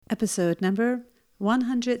episode number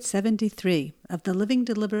 173 of the Living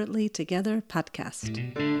Deliberately Together podcast.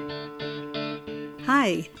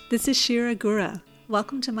 Hi, this is Shira Gura.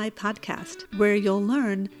 Welcome to my podcast, where you'll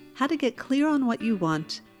learn how to get clear on what you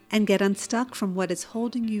want and get unstuck from what is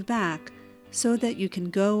holding you back so that you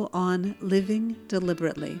can go on living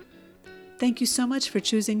deliberately. Thank you so much for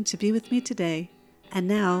choosing to be with me today. And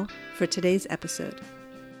now for today's episode.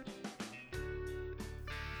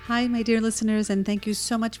 Hi, my dear listeners, and thank you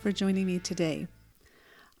so much for joining me today.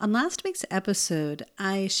 On last week's episode,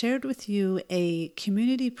 I shared with you a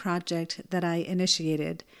community project that I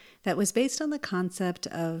initiated that was based on the concept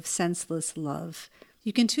of senseless love.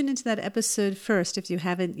 You can tune into that episode first if you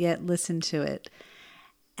haven't yet listened to it.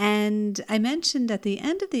 And I mentioned at the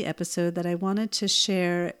end of the episode that I wanted to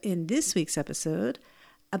share in this week's episode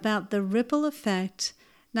about the ripple effect,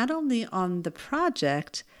 not only on the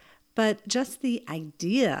project, but just the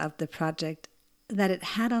idea of the project that it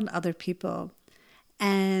had on other people,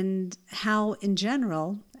 and how, in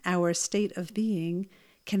general, our state of being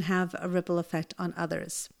can have a ripple effect on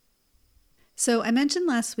others. So I mentioned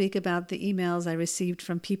last week about the emails I received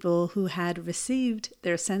from people who had received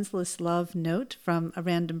their senseless love note from a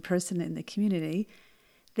random person in the community.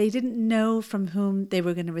 They didn't know from whom they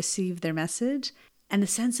were going to receive their message, and the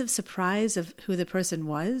sense of surprise of who the person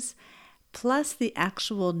was, plus the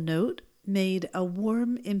actual note, made a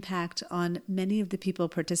warm impact on many of the people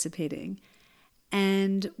participating.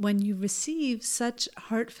 And when you receive such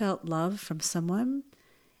heartfelt love from someone,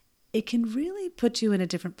 it can really put you in a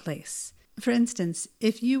different place. For instance,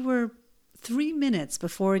 if you were 3 minutes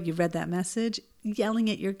before you read that message yelling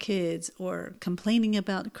at your kids or complaining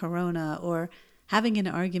about corona or having an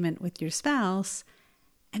argument with your spouse,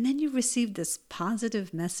 and then you receive this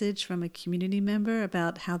positive message from a community member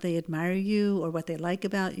about how they admire you or what they like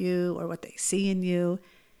about you or what they see in you,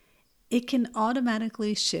 it can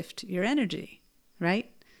automatically shift your energy, right?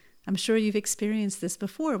 I'm sure you've experienced this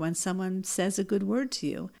before when someone says a good word to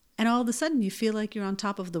you, and all of a sudden you feel like you're on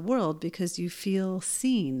top of the world because you feel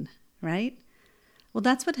seen, right? Well,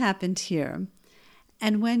 that's what happened here.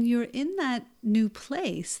 And when you're in that new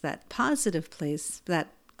place, that positive place,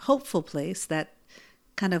 that hopeful place, that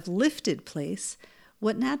kind of lifted place,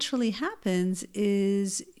 what naturally happens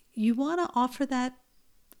is you want to offer that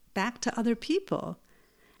back to other people.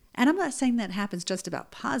 And I'm not saying that happens just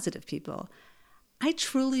about positive people. I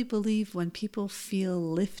truly believe when people feel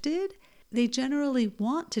lifted, they generally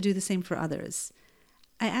want to do the same for others.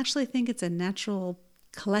 I actually think it's a natural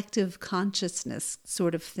collective consciousness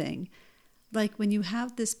sort of thing. Like when you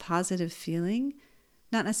have this positive feeling,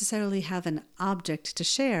 not necessarily have an object to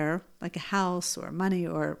share, like a house or money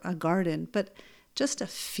or a garden, but just a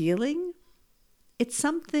feeling. It's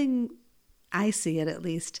something, I see it at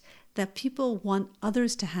least, that people want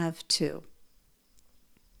others to have too.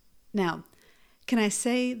 Now, can I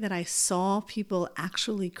say that I saw people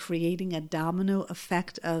actually creating a domino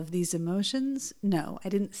effect of these emotions? No, I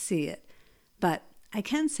didn't see it. But I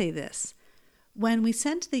can say this. When we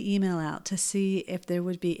sent the email out to see if there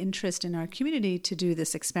would be interest in our community to do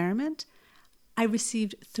this experiment, I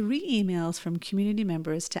received 3 emails from community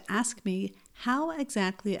members to ask me how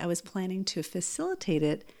exactly I was planning to facilitate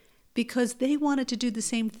it because they wanted to do the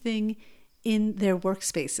same thing in their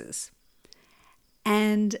workspaces.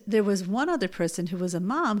 And there was one other person who was a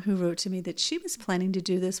mom who wrote to me that she was planning to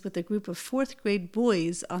do this with a group of 4th grade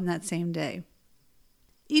boys on that same day.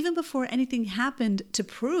 Even before anything happened to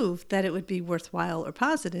prove that it would be worthwhile or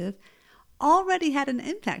positive, already had an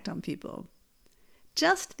impact on people.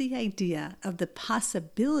 Just the idea of the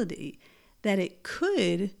possibility that it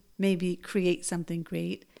could maybe create something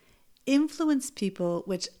great influenced people,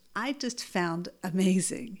 which I just found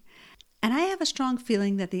amazing. And I have a strong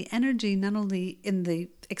feeling that the energy, not only in the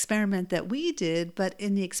experiment that we did, but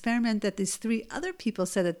in the experiment that these 3 other people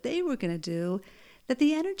said that they were going to do, that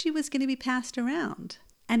the energy was going to be passed around.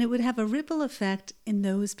 And it would have a ripple effect in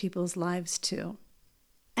those people's lives too.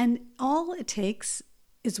 And all it takes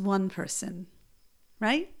is one person,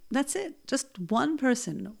 right? That's it. Just one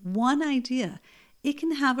person, one idea. It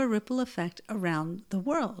can have a ripple effect around the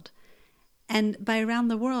world. And by around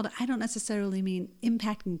the world, I don't necessarily mean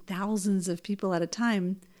impacting thousands of people at a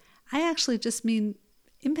time. I actually just mean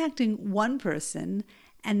impacting one person,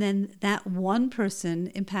 and then that one person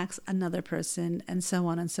impacts another person, and so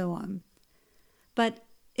on and so on. But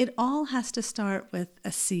it all has to start with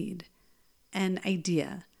a seed, an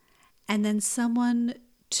idea, and then someone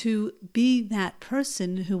to be that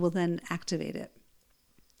person who will then activate it.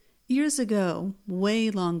 Years ago, way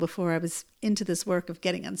long before I was into this work of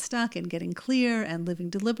getting unstuck and getting clear and living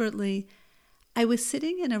deliberately, I was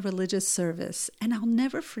sitting in a religious service, and I'll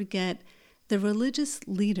never forget the religious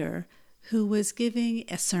leader who was giving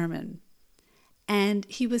a sermon. And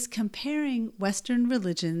he was comparing Western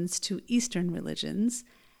religions to Eastern religions.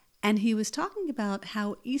 And he was talking about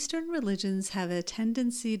how Eastern religions have a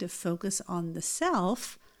tendency to focus on the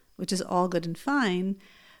self, which is all good and fine,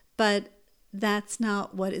 but that's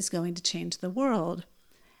not what is going to change the world.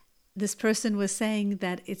 This person was saying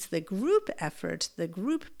that it's the group effort, the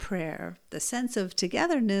group prayer, the sense of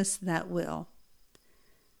togetherness that will.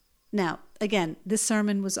 Now, again, this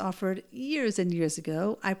sermon was offered years and years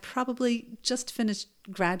ago. I probably just finished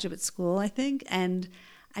graduate school, I think, and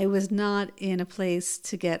I was not in a place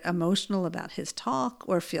to get emotional about his talk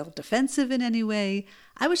or feel defensive in any way.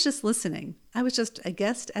 I was just listening. I was just a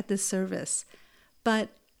guest at this service. But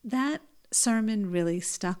that sermon really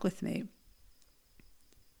stuck with me.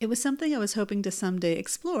 It was something I was hoping to someday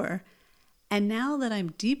explore. And now that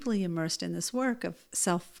I'm deeply immersed in this work of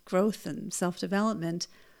self-growth and self-development,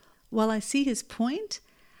 while I see his point,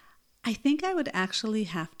 I think I would actually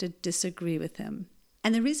have to disagree with him.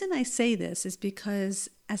 And the reason I say this is because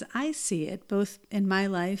as I see it, both in my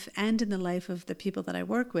life and in the life of the people that I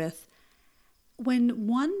work with, when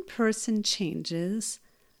one person changes,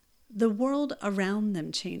 the world around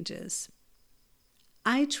them changes.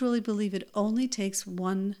 I truly believe it only takes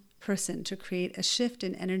one person to create a shift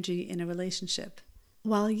in energy in a relationship.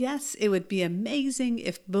 While yes, it would be amazing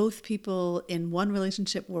if both people in one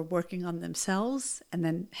relationship were working on themselves and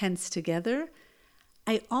then hence together,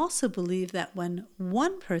 I also believe that when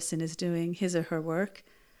one person is doing his or her work,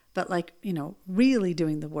 but really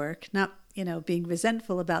doing the work, not, being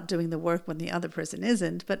resentful about doing the work when the other person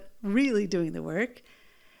isn't, but really doing the work,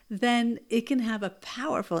 then it can have a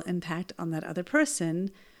powerful impact on that other person,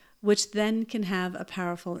 which then can have a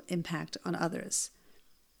powerful impact on others.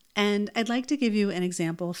 And I'd like to give you an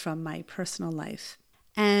example from my personal life.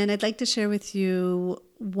 And I'd like to share with you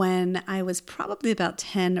when I was probably about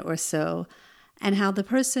 10 or so, and how the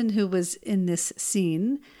person who was in this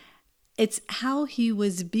scene, it's how he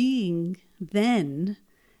was being then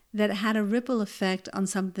that had a ripple effect on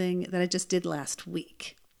something that I just did last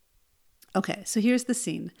week. Okay, so here's the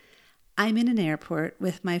scene. I'm in an airport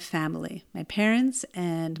with my family, my parents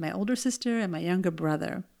and my older sister and my younger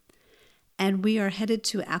brother. And we are headed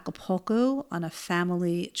to Acapulco on a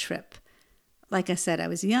family trip. Like I said, I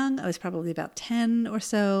was young. I was probably about 10 or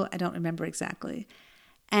so. I don't remember exactly.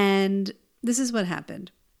 And this is what happened.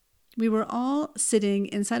 We were all sitting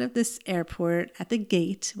inside of this airport at the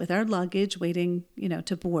gate with our luggage waiting,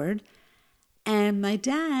 to board. And my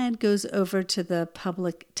dad goes over to the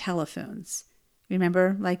public telephones.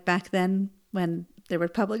 Remember, like back then when there were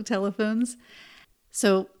public telephones?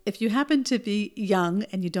 So if you happen to be young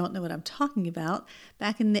and you don't know what I'm talking about,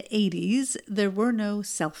 back in the 80s, there were no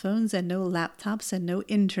cell phones and no laptops and no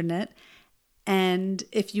internet. And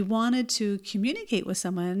if you wanted to communicate with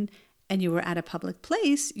someone and you were at a public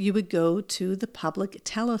place, you would go to the public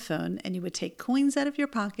telephone and you would take coins out of your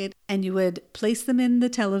pocket and you would place them in the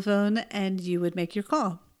telephone and you would make your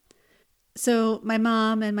call. So my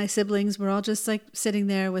mom and my siblings were all just sitting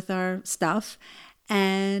there with our stuff.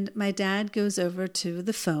 And my dad goes over to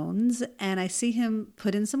the phones and I see him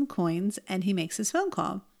put in some coins and he makes his phone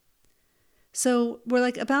call. So we're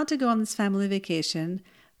about to go on this family vacation,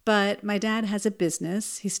 but my dad has a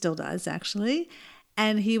business. He still does, actually.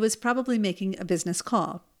 And he was probably making a business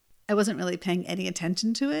call. I wasn't really paying any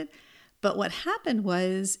attention to it. But what happened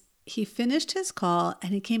was he finished his call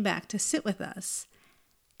and he came back to sit with us.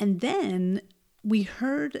 And then we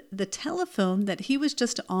heard the telephone that he was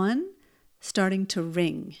just on starting to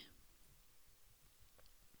ring.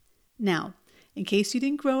 Now, in case you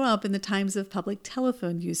didn't grow up in the times of public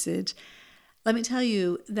telephone usage, let me tell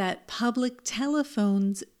you that public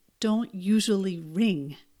telephones don't usually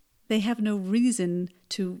ring. They have no reason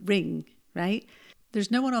to ring, right? There's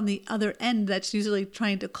no one on the other end that's usually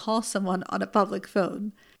trying to call someone on a public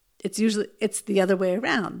phone. It's the other way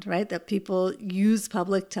around, right? That people use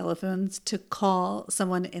public telephones to call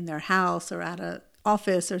someone in their house or at an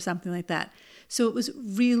office or something like that. So it was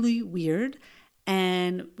really weird.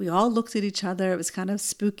 And we all looked at each other. It was kind of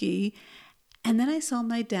spooky. And then I saw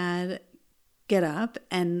my dad get up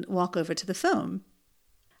and walk over to the phone.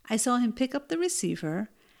 I saw him pick up the receiver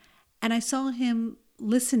and I saw him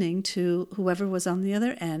listening to whoever was on the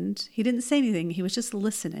other end. He didn't say anything. He was just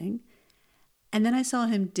listening. And then I saw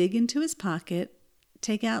him dig into his pocket,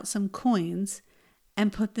 take out some coins,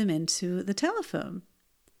 and put them into the telephone.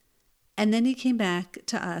 And then he came back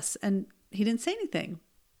to us and he didn't say anything.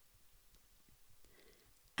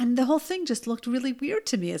 And the whole thing just looked really weird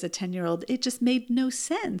to me as a 10-year-old. It just made no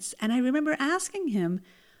sense. And I remember asking him,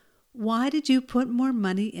 why did you put more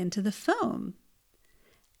money into the phone?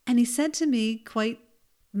 And he said to me quite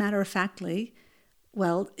matter-of-factly,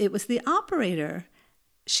 well, it was the operator.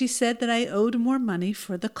 She said that I owed more money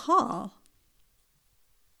for the call.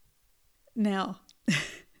 Now,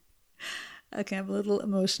 okay, I'm a little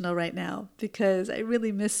emotional right now because I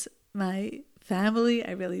really miss my family.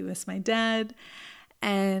 I really miss my dad.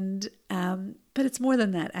 And, but it's more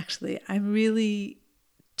than that, actually. I'm really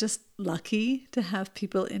just lucky to have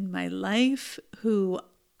people in my life who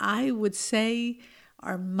I would say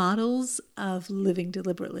are models of living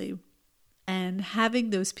deliberately. And having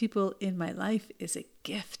those people in my life is a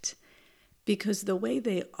gift because the way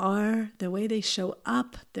they are, the way they show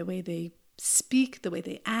up, the way they speak, the way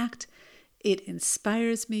they act, it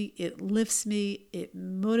inspires me, it lifts me, it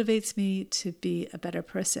motivates me to be a better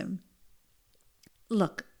person.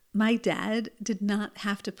 Look, my dad did not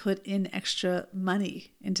have to put in extra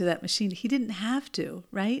money into that machine. He didn't have to,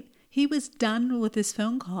 right? He was done with his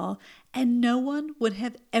phone call and no one would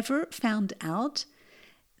have ever found out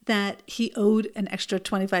that he owed an extra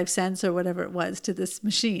 25 cents or whatever it was to this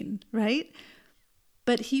machine, right?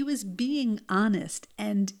 But he was being honest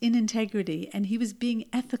and in integrity, and he was being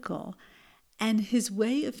ethical. And his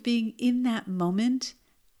way of being in that moment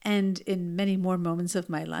and in many more moments of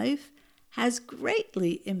my life has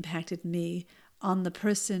greatly impacted me on the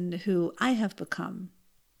person who I have become.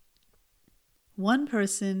 One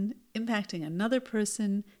person impacting another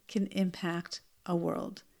person can impact a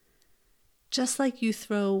world. Just like you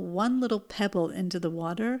throw one little pebble into the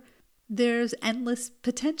water, there's endless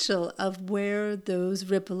potential of where those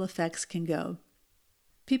ripple effects can go.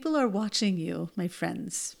 People are watching you, my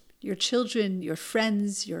friends. Your children, your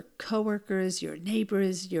friends, your coworkers, your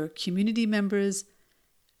neighbors, your community members.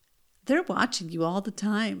 They're watching you all the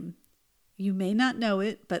time. You may not know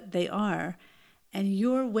it, but they are. And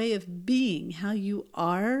your way of being, how you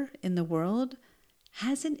are in the world,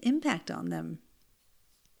 has an impact on them.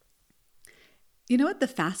 You know what the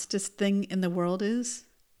fastest thing in the world is?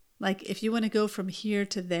 Like if you want to go from here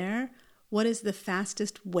to there, what is the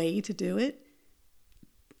fastest way to do it?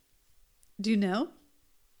 Do you know?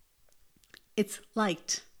 It's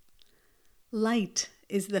light. Light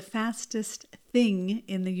is the fastest thing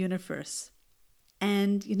in the universe.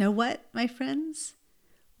 And you know what, my friends?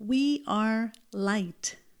 We are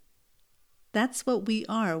light. That's what we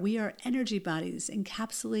are. We are energy bodies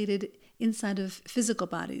encapsulated inside of physical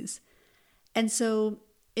bodies. And so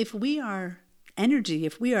if we are energy,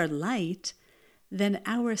 if we are light, then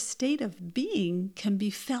our state of being can be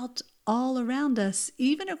felt all around us,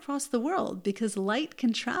 even across the world, because light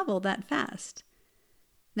can travel that fast.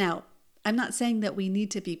 Now, I'm not saying that we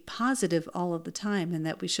need to be positive all of the time and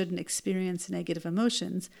that we shouldn't experience negative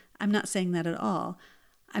emotions. I'm not saying that at all.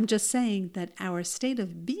 I'm just saying that our state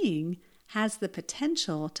of being has the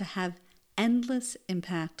potential to have endless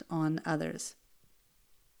impact on others.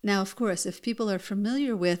 Now, of course, if people are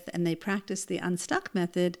familiar with and they practice the Unstuck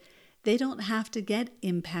method, they don't have to get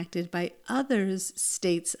impacted by others'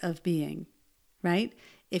 states of being, right?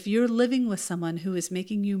 If you're living with someone who is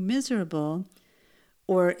making you miserable,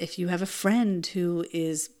 or if you have a friend who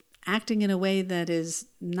is acting in a way that is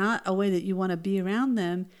not a way that you want to be around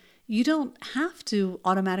them, you don't have to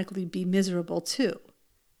automatically be miserable too,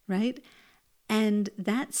 right? And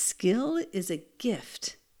that skill is a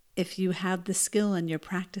gift if you have the skill and you're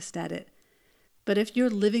practiced at it. But if you're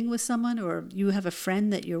living with someone or you have a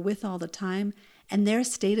friend that you're with all the time and their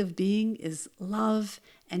state of being is love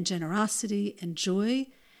and generosity and joy,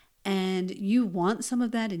 and you want some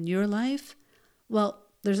of that in your life, well,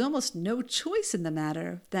 there's almost no choice in the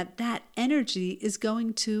matter that that energy is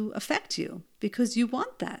going to affect you because you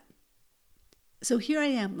want that. So here I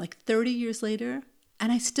am, like 30 years later,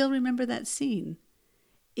 and I still remember that scene.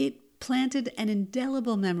 It planted an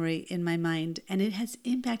indelible memory in my mind, and it has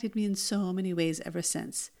impacted me in so many ways ever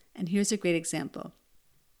since. And here's a great example.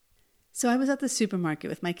 So I was at the supermarket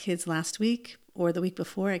with my kids last week, or the week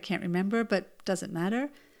before, I can't remember, but doesn't matter.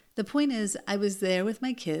 The point is, I was there with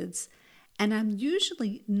my kids, and I'm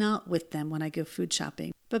usually not with them when I go food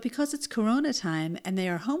shopping. But because it's Corona time and they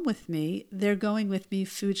are home with me, they're going with me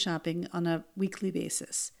food shopping on a weekly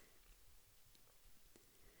basis.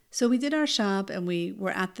 So we did our shop and we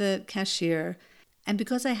were at the cashier, and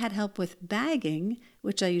because I had help with bagging,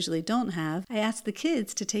 which I usually don't have, I asked the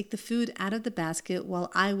kids to take the food out of the basket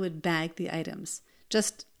while I would bag the items.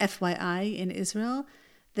 Just FYI, in Israel,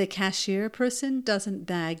 the cashier person doesn't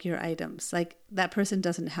bag your items. Like, that person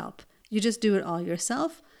doesn't help. You just do it all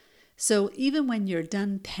yourself. So even when you're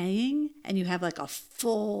done paying and you have like a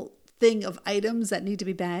full thing of items that need to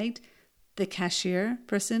be bagged, The cashier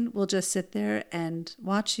person will just sit there and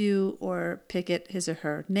watch you or pick at his or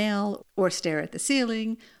her nail or stare at the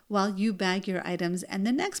ceiling while you bag your items, and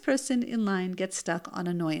the next person in line gets stuck on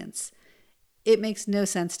annoyance. It makes no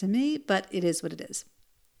sense to me, but it is what it is.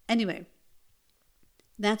 Anyway,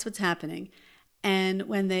 that's what's happening. And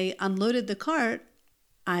when they unloaded the cart,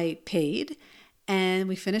 I paid and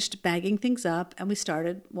we finished bagging things up and we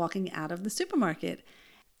started walking out of the supermarket.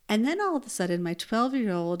 And then all of a sudden, my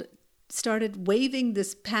 12-year-old started waving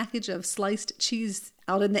this package of sliced cheese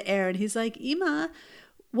out in the air. And he's like, Ima,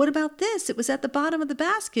 what about this? It was at the bottom of the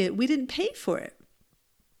basket. We didn't pay for it.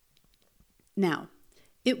 Now,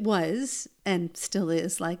 it was, and still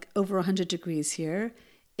is, like over 100 degrees here.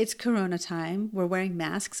 It's Corona time. We're wearing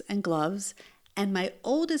masks and gloves. And my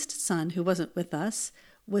oldest son, who wasn't with us,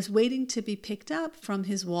 was waiting to be picked up from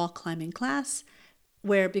his wall climbing class,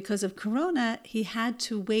 where because of Corona, he had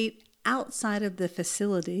to wait outside of the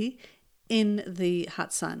facility in the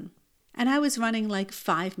hot sun. And I was running like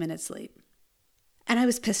 5 minutes late. And I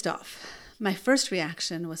was pissed off. My first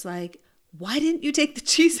reaction was like, why didn't you take the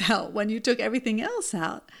cheese out when you took everything else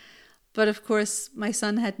out? But of course, my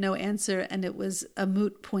son had no answer and it was a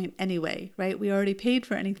moot point anyway, right? We already paid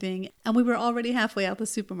for anything and we were already halfway out the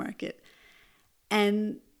supermarket.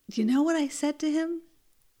 And you know what I said to him?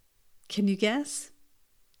 Can you guess?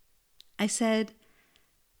 I said,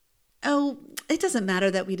 oh, it doesn't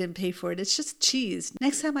matter that we didn't pay for it. It's just cheese.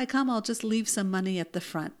 Next time I come, I'll just leave some money at the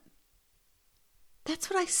front. That's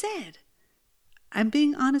what I said. I'm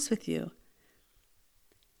being honest with you.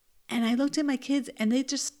 And I looked at my kids and they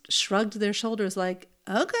just shrugged their shoulders like,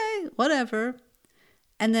 okay, whatever.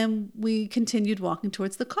 And then we continued walking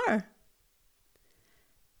towards the car.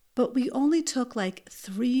 But we only took like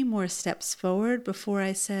 3 more steps forward before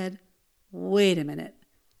I said, wait a minute.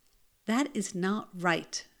 That is not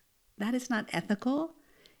right. That is not ethical.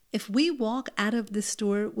 If we walk out of the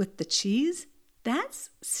store with the cheese, that's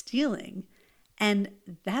stealing. And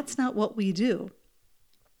that's not what we do.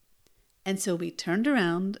 And so we turned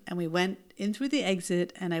around and we went in through the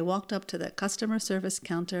exit and I walked up to the customer service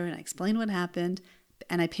counter and I explained what happened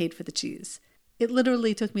and I paid for the cheese. It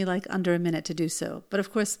literally took me like under a minute to do so. But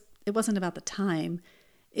of course, it wasn't about the time.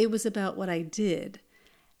 It was about what I did.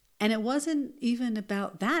 And it wasn't even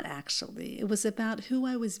about that actually. It was about who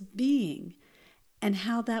I was being and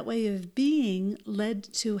how that way of being led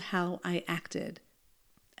to how I acted.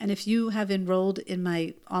 And if you have enrolled in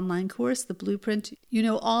my online course, The Blueprint, you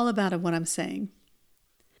know all about what I'm saying.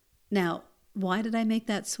 Now, why did I make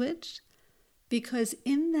that switch? Because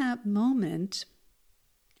in that moment,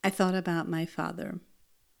 I thought about my father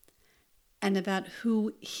and about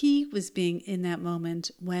who he was being in that moment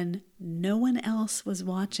when no one else was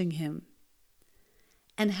watching him,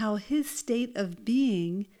 and how his state of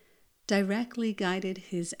being directly guided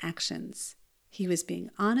his actions. He was being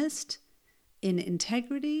honest, in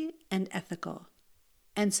integrity, and ethical.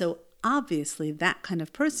 And so obviously that kind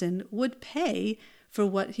of person would pay for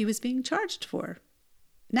what he was being charged for,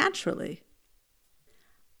 naturally.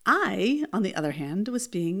 I, on the other hand, was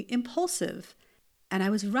being impulsive, and I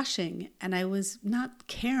was rushing, and I was not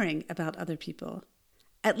caring about other people,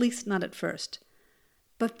 at least not at first.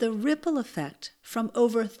 But the ripple effect from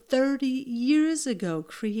over 30 years ago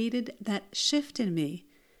created that shift in me.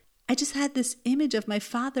 I just had this image of my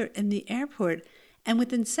father in the airport, and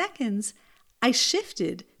within seconds, I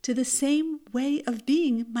shifted to the same way of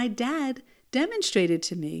being my dad demonstrated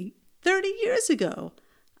to me 30 years ago.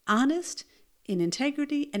 Honest, in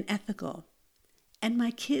integrity, and ethical. And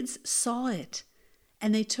my kids saw it,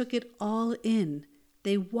 and they took it all in.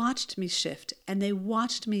 They watched me shift, and they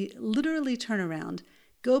watched me literally turn around,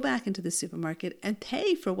 go back into the supermarket, and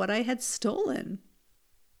pay for what I had stolen.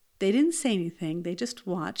 They didn't say anything, they just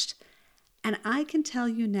watched. And I can tell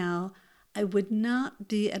you now, I would not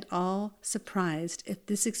be at all surprised if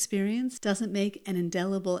this experience doesn't make an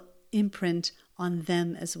indelible imprint on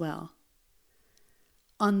them as well.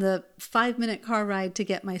 On the 5-minute car ride to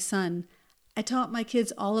get my son, I taught my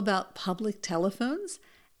kids all about public telephones,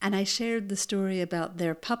 and I shared the story about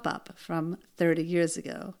their pop-up from 30 years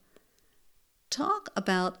ago. Talk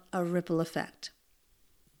about a ripple effect.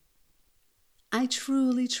 I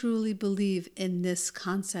truly, truly believe in this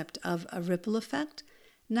concept of a ripple effect,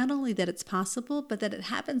 not only that it's possible, but that it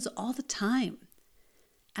happens all the time.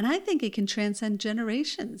 And I think it can transcend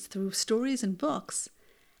generations through stories and books.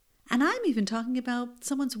 And I'm even talking about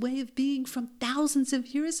someone's way of being from thousands of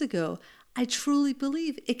years ago. I truly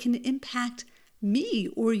believe it can impact me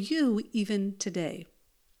or you even today.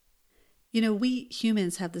 You know, we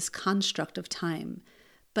humans have this construct of time,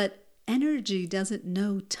 but energy doesn't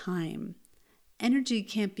know time. Energy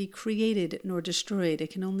can't be created nor destroyed.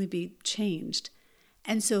 It can only be changed.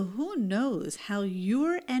 And so who knows how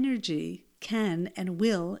your energy can and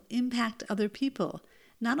will impact other people,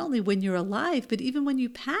 not only when you're alive, but even when you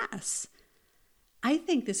pass. I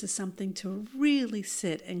think this is something to really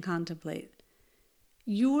sit and contemplate.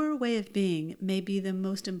 Your way of being may be the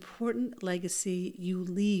most important legacy you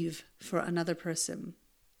leave for another person.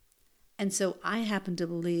 And so I happen to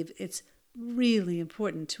believe it's really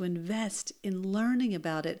important to invest in learning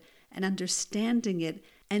about it and understanding it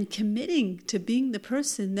and committing to being the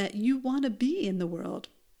person that you want to be in the world.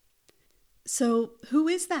 So who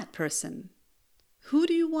is that person? Who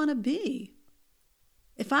do you want to be?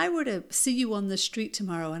 If I were to see you on the street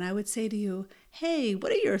tomorrow and I would say to you, hey,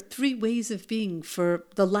 what are your 3 ways of being for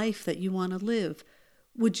the life that you want to live?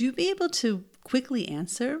 Would you be able to quickly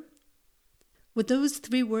answer? Would those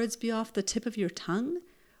 3 words be off the tip of your tongue?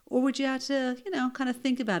 Or would you have to, kind of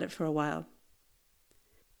think about it for a while?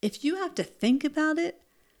 If you have to think about it,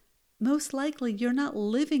 most likely you're not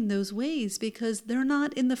living those ways because they're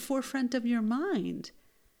not in the forefront of your mind.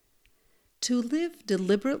 To live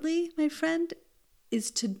deliberately, my friend,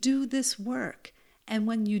 is to do this work. And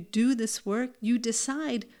when you do this work, you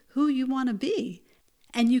decide who you want to be.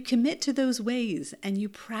 And you commit to those ways and you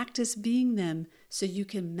practice being them so you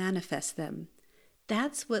can manifest them.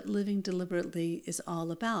 That's what living deliberately is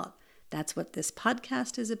all about. That's what this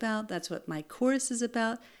podcast is about. That's what my course is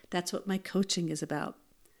about. That's what my coaching is about.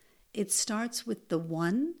 It starts with the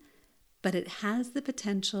one, but it has the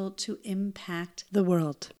potential to impact the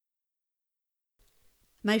world.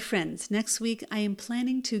 My friends, next week I am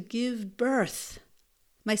planning to give birth.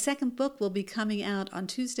 My second book will be coming out on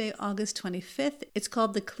Tuesday, August 25th. It's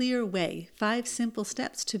called The Clear Way, 5 Simple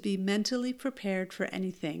Steps to Be Mentally Prepared for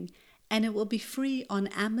Anything. And it will be free on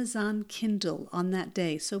Amazon Kindle on that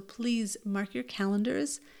day. So please mark your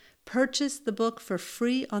calendars, purchase the book for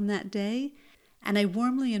free on that day, and I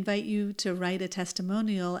warmly invite you to write a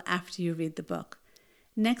testimonial after you read the book.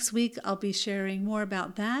 Next week, I'll be sharing more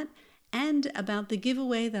about that and about the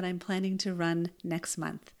giveaway that I'm planning to run next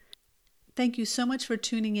month. Thank you so much for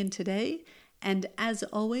tuning in today, and as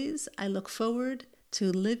always, I look forward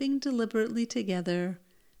to living deliberately together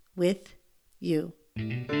with you.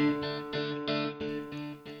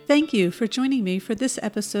 Thank you for joining me for this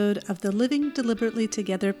episode of the Living Deliberately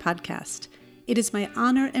Together podcast. It is my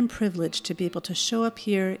honor and privilege to be able to show up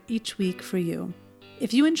here each week for you.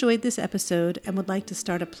 If you enjoyed this episode and would like to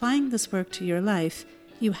start applying this work to your life,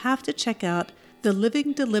 you have to check out the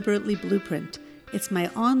Living Deliberately Blueprint. It's my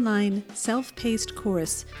online, self-paced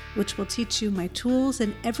course, which will teach you my tools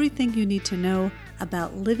and everything you need to know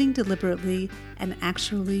about living deliberately and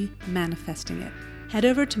actually manifesting it. Head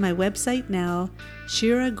over to my website now,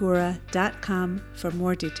 shiragura.com, for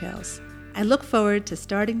more details. I look forward to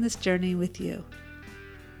starting this journey with you.